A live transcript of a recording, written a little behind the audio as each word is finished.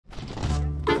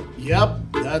Yep,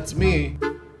 that's me.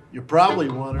 You're probably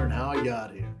wondering how I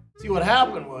got here. See, what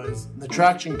happened was the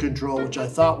traction control, which I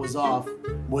thought was off,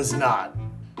 was not.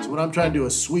 So when I'm trying to do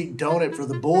a sweet donut for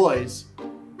the boys,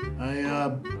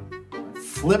 I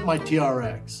flipped my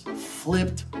TRX.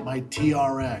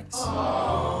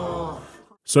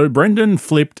 So Brendan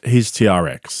flipped his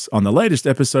TRX. On the latest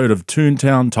episode of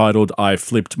Toontown titled I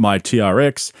Flipped My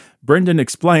TRX, Brendan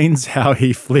explains how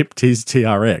he flipped his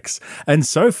TRX. And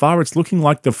so far it's looking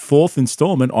like the 4th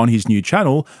installment on his new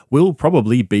channel will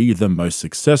probably be the most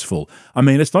successful. I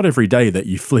mean, it's not every day that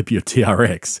you flip your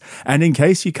TRX. And in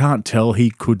case you can't tell,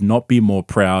 he could not be more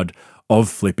proud of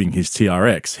flipping his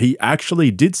TRX. He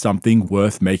actually did something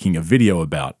worth making a video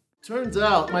about. Turns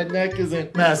out my neck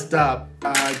isn't messed up.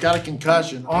 I got a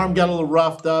concussion. Arm got a little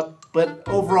roughed up, but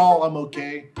overall I'm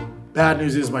okay. Bad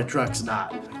news is my truck's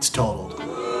not. It's totaled.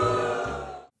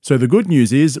 So the good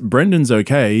news is Brendan's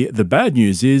okay. The bad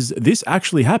news is this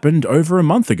actually happened over a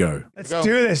month ago. Let's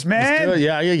do this, man. Let's do it.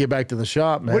 Yeah, I gotta get back to the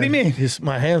shop, man. What do you mean?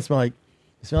 My hands smell like,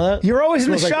 you smell that? You're always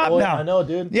in the shop now. I know,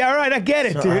 dude. Yeah, all right, I get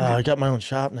it, dude. I got my own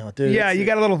shop now, dude. Yeah, you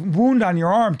got a little wound on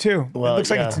your arm, too. Well, it looks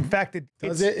like it's infected.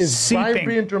 Is Brian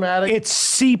being dramatic? It's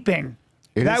seeping.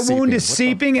 That wound is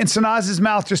seeping, and Sanaz's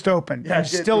mouth just opened. Yeah,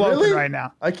 it's still open right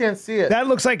now. I can't see it. That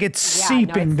looks like it's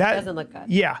seeping. No, that doesn't look good.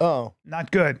 Yeah. Oh.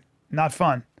 Not good. Not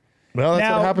fun. Well,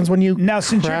 that's what happens when you Now,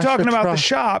 since you're crash talking a about the truck.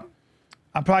 shop,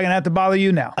 I'm probably going to have to bother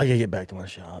you now. I gotta get back to my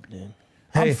shop, dude.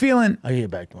 I'm feeling... I gotta get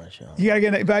back to my shop. You got to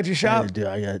get back to your shop?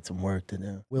 I got some work to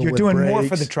do. You're doing more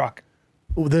for the truck.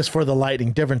 This for the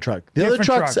lighting, different truck. The Different other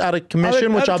truck's truck. out of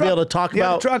commission, which I'll be truck- able to talk the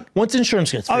other about truck- once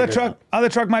insurance gets figured out. Other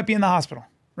truck might be in the hospital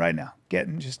right now.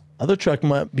 Getting just... Other truck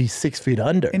might be 6 feet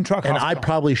under. In truck And I hospital.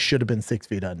 probably should have been 6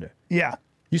 feet under. Yeah.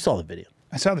 You saw the video.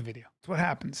 I saw the video. That's what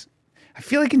happens. I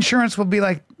feel like insurance will be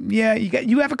like, yeah,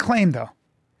 you have a claim, though.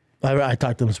 I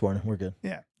talked to him this morning. We're good.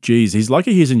 Yeah. Geez, he's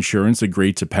lucky his insurance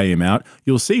agreed to pay him out.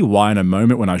 You'll see why in a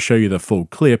moment when I show you the full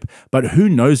clip, but who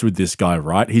knows with this guy,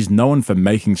 right? He's known for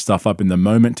making stuff up in the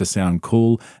moment to sound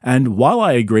cool, and while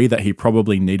I agree that he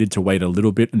probably needed to wait a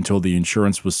little bit until the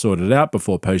insurance was sorted out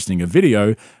before posting a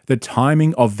video, the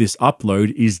timing of this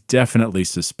upload is definitely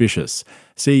suspicious.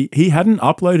 See, he hadn't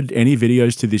uploaded any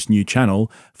videos to this new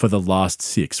channel for the last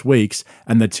 6 weeks,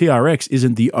 and the TRX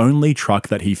isn't the only truck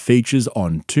that he features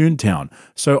on Toontown,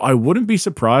 so I wouldn't be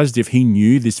surprised if he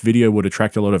knew this video would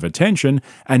attract a lot of attention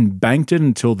and banked it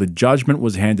until the judgment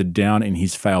was handed down in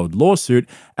his failed lawsuit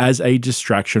as a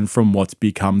distraction from what's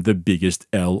become the biggest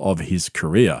L of his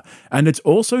career. And it's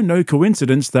also no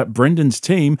coincidence that Brendan's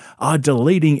team are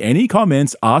deleting any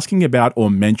comments asking about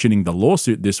or mentioning the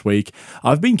lawsuit this week.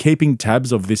 I've been keeping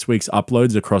tabs of this week's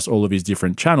uploads across all of his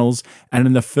different channels, and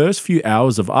in the first few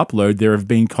hours of upload there have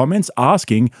been comments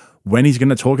asking when he's going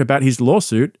to talk about his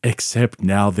lawsuit, except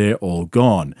now they're all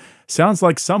gone. Sounds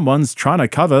like someone's trying to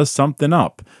cover something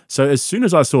up. So as soon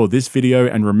as I saw this video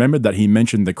and remembered that he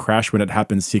mentioned the crash when it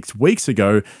happened 6 weeks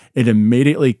ago, it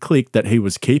immediately clicked that he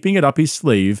was keeping it up his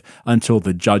sleeve until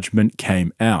the judgment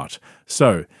came out.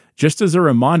 So, just as a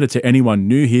reminder to anyone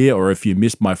new here, or if you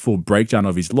missed my full breakdown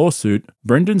of his lawsuit,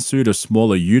 Brendan sued a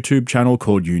smaller YouTube channel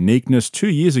called Uniqueness 2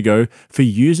 years ago for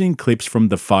using clips from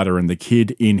The Fighter and the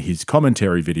Kid in his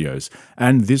commentary videos.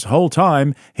 And this whole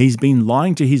time, he's been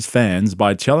lying to his fans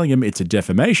by telling them it's a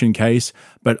defamation case,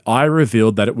 but I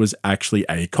revealed that it was actually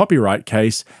a copyright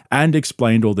case and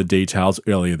explained all the details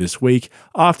earlier this week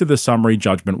after the summary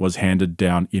judgment was handed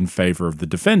down in favor of the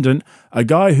defendant, a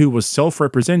guy who was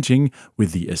self-representing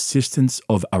with the assistance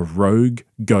of a rogue,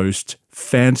 ghost,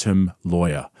 phantom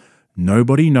lawyer.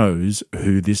 Nobody knows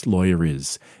who this lawyer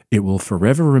is. It will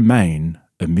forever remain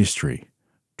a mystery.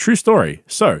 True story.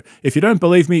 So, if you don't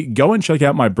believe me, go and check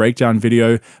out my breakdown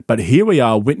video, but here we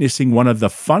are witnessing one of the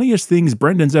funniest things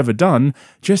Brendan's ever done.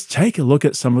 Just take a look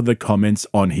at some of the comments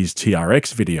on his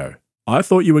TRX video. I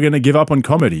thought you were going to give up on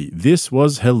comedy. This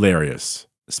was hilarious.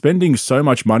 Spending so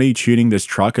much money tuning this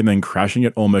truck and then crashing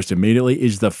it almost immediately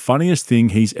is the funniest thing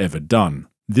he's ever done.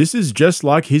 This is just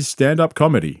like his stand-up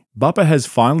comedy. Bubba has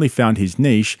finally found his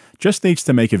niche, just needs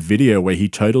to make a video where he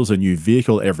totals a new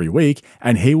vehicle every week,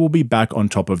 and he will be back on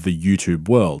top of the YouTube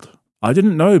world. I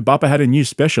didn't know Bubba had a new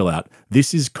special out.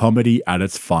 This is comedy at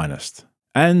its finest.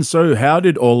 And so how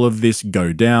did all of this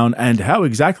go down, and how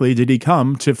exactly did he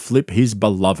come to flip his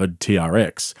beloved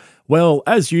TRX? Well,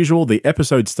 as usual, the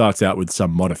episode starts out with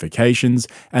some modifications,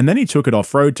 and then he took it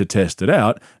off-road to test it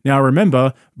out. Now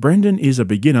remember, Brendan is a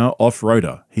beginner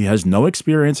off-roader. He has no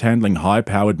experience handling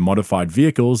high-powered modified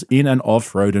vehicles in an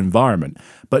off-road environment,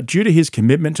 but due to his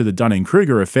commitment to the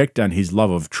Dunning-Kruger effect and his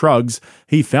love of trugs,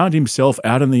 he found himself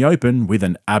out in the open with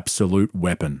an absolute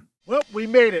weapon. Well, we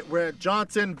made it. We're at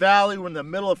Johnson Valley. We're in the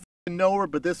middle of nowhere,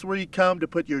 but this is where you come to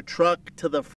put your truck to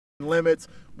the limits.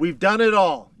 We've done it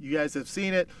all. You guys have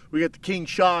seen it. We got the King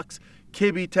shocks,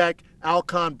 Kibby Tech,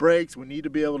 Alcon brakes. We need to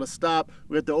be able to stop.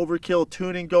 We got the overkill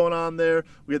tuning going on there.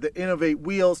 We have the Innovate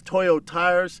wheels, Toyo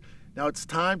tires. Now it's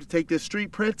time to take this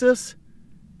Street Princess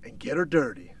and get her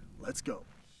dirty. Let's go.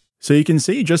 So you can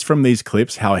see just from these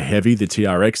clips how heavy the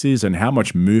TRX is and how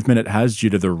much movement it has due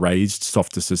to the raised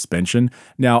softer suspension.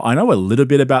 Now, I know a little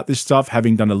bit about this stuff,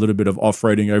 having done a little bit of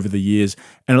off-roading over the years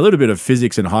and a little bit of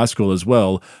physics in high school as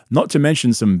well, not to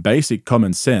mention some basic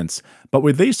common sense. But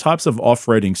with these types of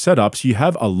off-roading setups, you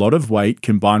have a lot of weight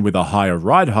combined with a higher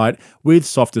ride height with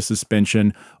softer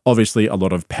suspension, obviously a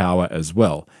lot of power as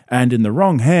well. And in the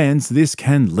wrong hands, this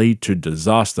can lead to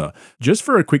disaster. Just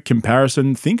for a quick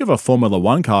comparison, think of a Formula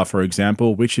 1 car, for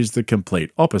example, which is the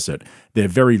complete opposite. They're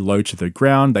very low to the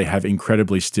ground, they have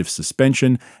incredibly stiff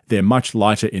suspension, they're much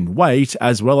lighter in weight,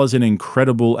 as well as an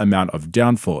incredible amount of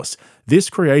downforce. This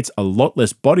creates a lot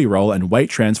less body roll and weight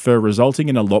transfer, resulting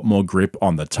in a lot more grip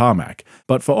on the tarmac.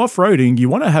 But for off-roading, you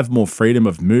want to have more freedom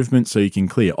of movement so you can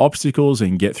clear obstacles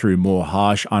and get through more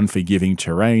harsh, unforgiving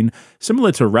terrain,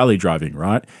 similar to rally driving,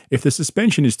 right? If the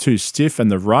suspension is too stiff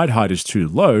and the ride height is too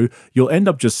low, you'll end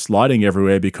up just sliding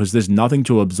everywhere because there's nothing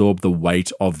to absorb the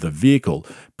weight of the vehicle.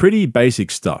 Pretty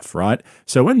basic stuff, right?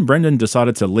 So when Brendan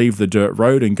decided to leave the dirt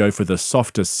road and go for the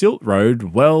softer silt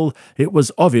road, well, it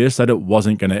was obvious that it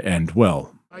wasn't going to end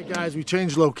well. All right, guys, we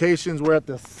changed locations. We're at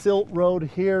the silt road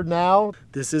here now.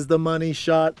 This is the money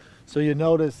shot. So you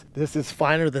notice this is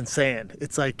finer than sand.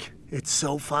 It's like, it's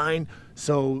so fine.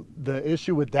 So the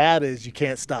issue with that is you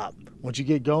can't stop. Once you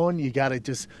get going, you got to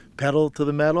just pedal to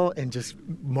the metal and just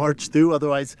march through.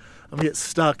 Otherwise, I'm going to get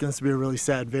stuck and this will be a really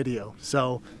sad video.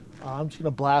 So I'm just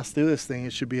going to blast through this thing.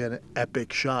 It should be an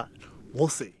epic shot. We'll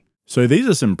see. So these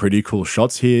are some pretty cool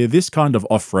shots here. This kind of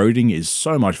off-roading is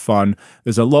so much fun.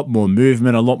 There's a lot more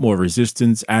movement, a lot more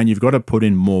resistance, and you've got to put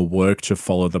in more work to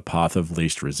follow the path of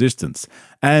least resistance.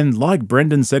 And like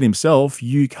Brendan said himself,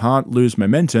 you can't lose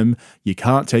momentum, you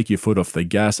can't take your foot off the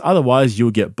gas, otherwise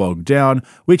you'll get bogged down,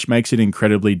 which makes it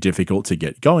incredibly difficult to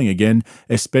get going again,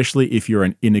 especially if you're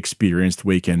an inexperienced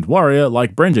weekend warrior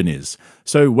like Brendan is.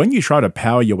 So when you try to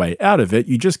power your way out of it,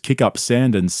 you just kick up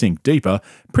sand and sink deeper,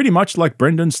 pretty much like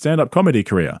Brendan's stand-up comedy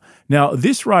career. Now,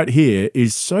 this right here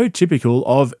is so typical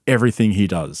of everything he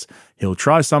does. He'll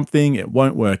try something, it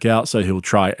won't work out, so he'll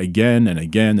try again and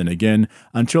again and again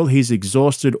until he's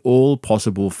exhausted all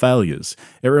possible failures.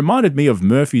 It reminded me of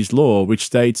Murphy's Law, which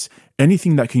states,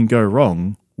 anything that can go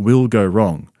wrong will go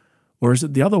wrong. Or is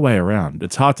it the other way around?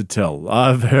 It's hard to tell.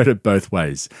 I've heard it both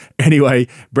ways. Anyway,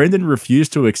 Brendan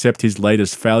refused to accept his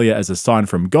latest failure as a sign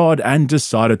from God and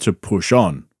decided to push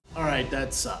on. All right,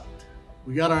 that sucked.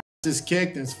 We got our asses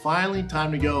kicked and it's finally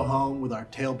time to go home with our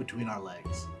tail between our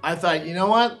legs. I thought, you know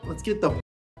what? Let's get the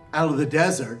out of the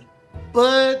desert.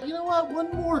 But you know what?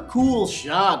 One more cool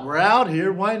shot. We're out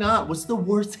here. Why not? What's the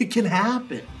worst that can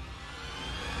happen?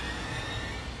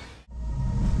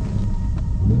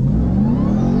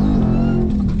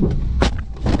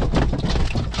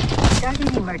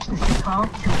 Starting emergency call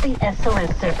to the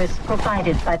SOS service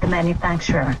provided by the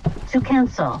manufacturer. To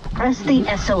cancel, press the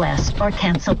SOS or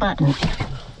cancel button.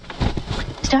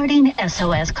 Starting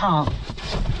SOS call.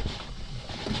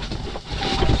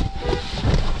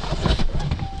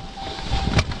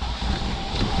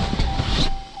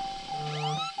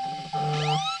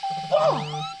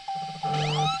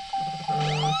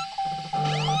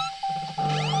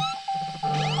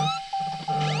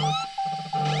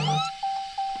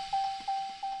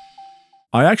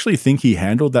 I actually think he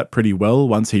handled that pretty well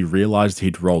once he realized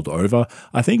he'd rolled over.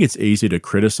 I think it's easy to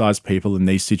criticize people in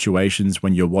these situations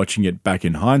when you're watching it back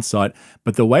in hindsight,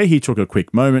 but the way he took a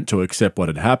quick moment to accept what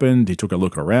had happened, he took a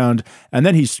look around, and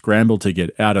then he scrambled to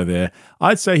get out of there,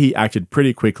 I'd say he acted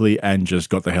pretty quickly and just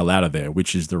got the hell out of there,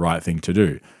 which is the right thing to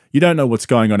do. You don't know what's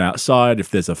going on outside, if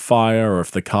there's a fire or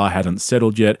if the car hadn't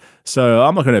settled yet, so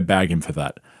I'm not going to bag him for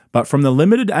that. But from the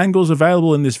limited angles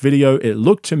available in this video, it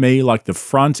looked to me like the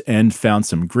front end found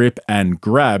some grip and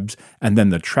grabbed, and then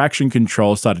the traction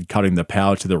control started cutting the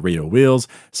power to the rear wheels,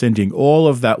 sending all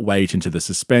of that weight into the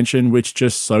suspension, which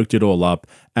just soaked it all up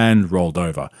and rolled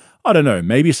over. I don't know,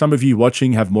 maybe some of you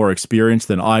watching have more experience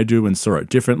than I do and saw it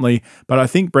differently, but I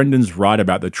think Brendan's right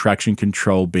about the traction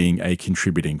control being a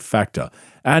contributing factor.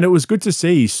 And it was good to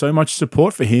see so much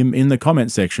support for him in the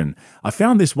comment section. I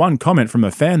found this one comment from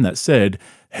a fan that said,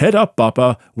 "Head up,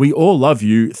 Bupper, we all love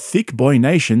you, Thick Boy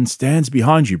Nation stands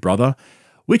behind you, brother,"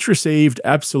 which received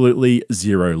absolutely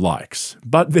 0 likes.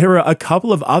 But there are a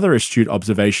couple of other astute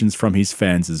observations from his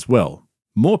fans as well.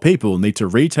 More people need to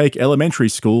retake elementary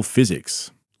school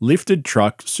physics. Lifted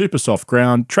truck, super soft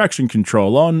ground, traction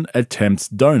control on, attempts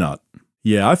donut.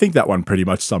 Yeah, I think that one pretty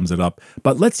much sums it up.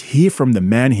 But let's hear from the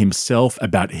man himself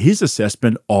about his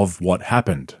assessment of what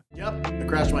happened. Yep, I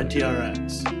crashed my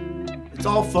TRX. It's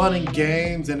all fun and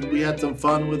games, and we had some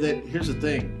fun with it. Here's the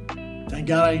thing. Thank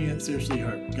God I didn't get seriously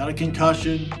hurt. Got a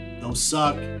concussion. Those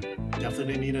suck. Definitely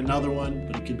didn't need another one,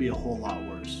 but it could be a whole lot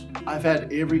worse. I've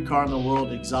had every car in the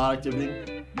world, exotic,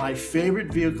 everything. My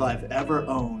favorite vehicle I've ever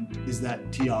owned is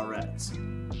that TRX.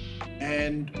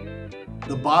 And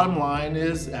the bottom line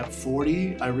is, at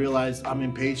 40, I realized I'm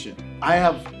impatient. I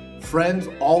have friends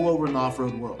all over in the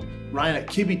off-road world. Ryan at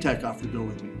Kibitech offered to go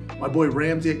with me. My boy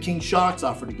Ramsey at King Shocks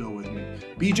offered to go with me.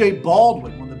 BJ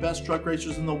Baldwin, one of the best truck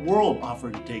racers in the world,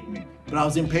 offered to take me. But I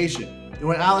was impatient. They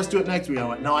went, let's do it next week. I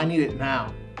went, no, I need it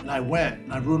now. And I went,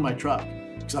 and I ruined my truck.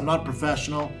 Because I'm not a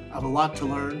professional, I have a lot to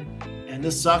learn. And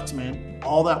this sucks, man.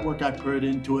 All that work I put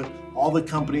into it, all the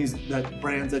companies,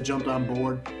 brands that jumped on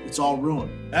board, it's all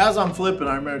ruined. As I'm flipping,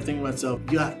 I remember thinking to myself,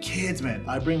 you got kids, man.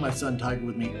 I bring my son Tiger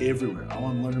with me everywhere. I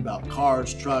want him to learn about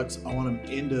cars, trucks. I want him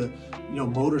into,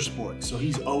 motorsports. So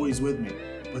he's always with me.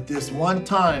 But this one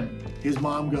time, his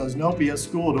mom goes, nope, he's at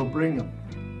school, don't bring him.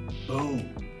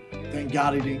 Boom. Thank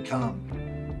God he didn't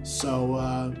come. So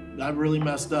I really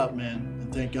messed up, man.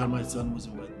 And thank God my son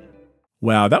wasn't with me.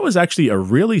 Wow, that was actually a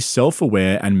really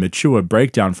self-aware and mature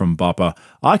breakdown from Bopper.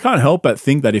 I can't help but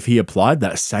think that if he applied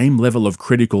that same level of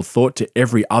critical thought to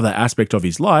every other aspect of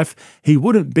his life, he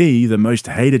wouldn't be the most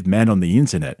hated man on the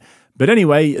internet. But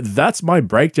anyway, that's my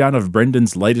breakdown of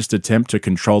Brendan's latest attempt to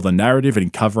control the narrative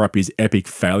and cover up his epic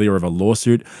failure of a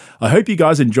lawsuit. I hope you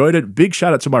guys enjoyed it. Big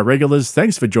shout out to my regulars.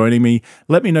 Thanks for joining me.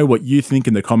 Let me know what you think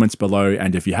in the comments below.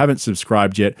 And if you haven't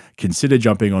subscribed yet, consider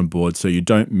jumping on board so you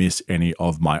don't miss any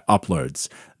of my uploads.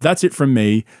 That's it from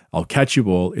me. I'll catch you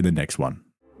all in the next one.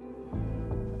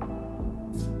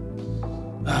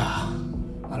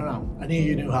 I don't know. I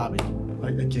need a new hobby.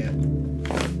 I can't.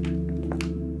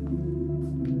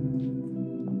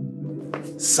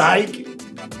 Psych!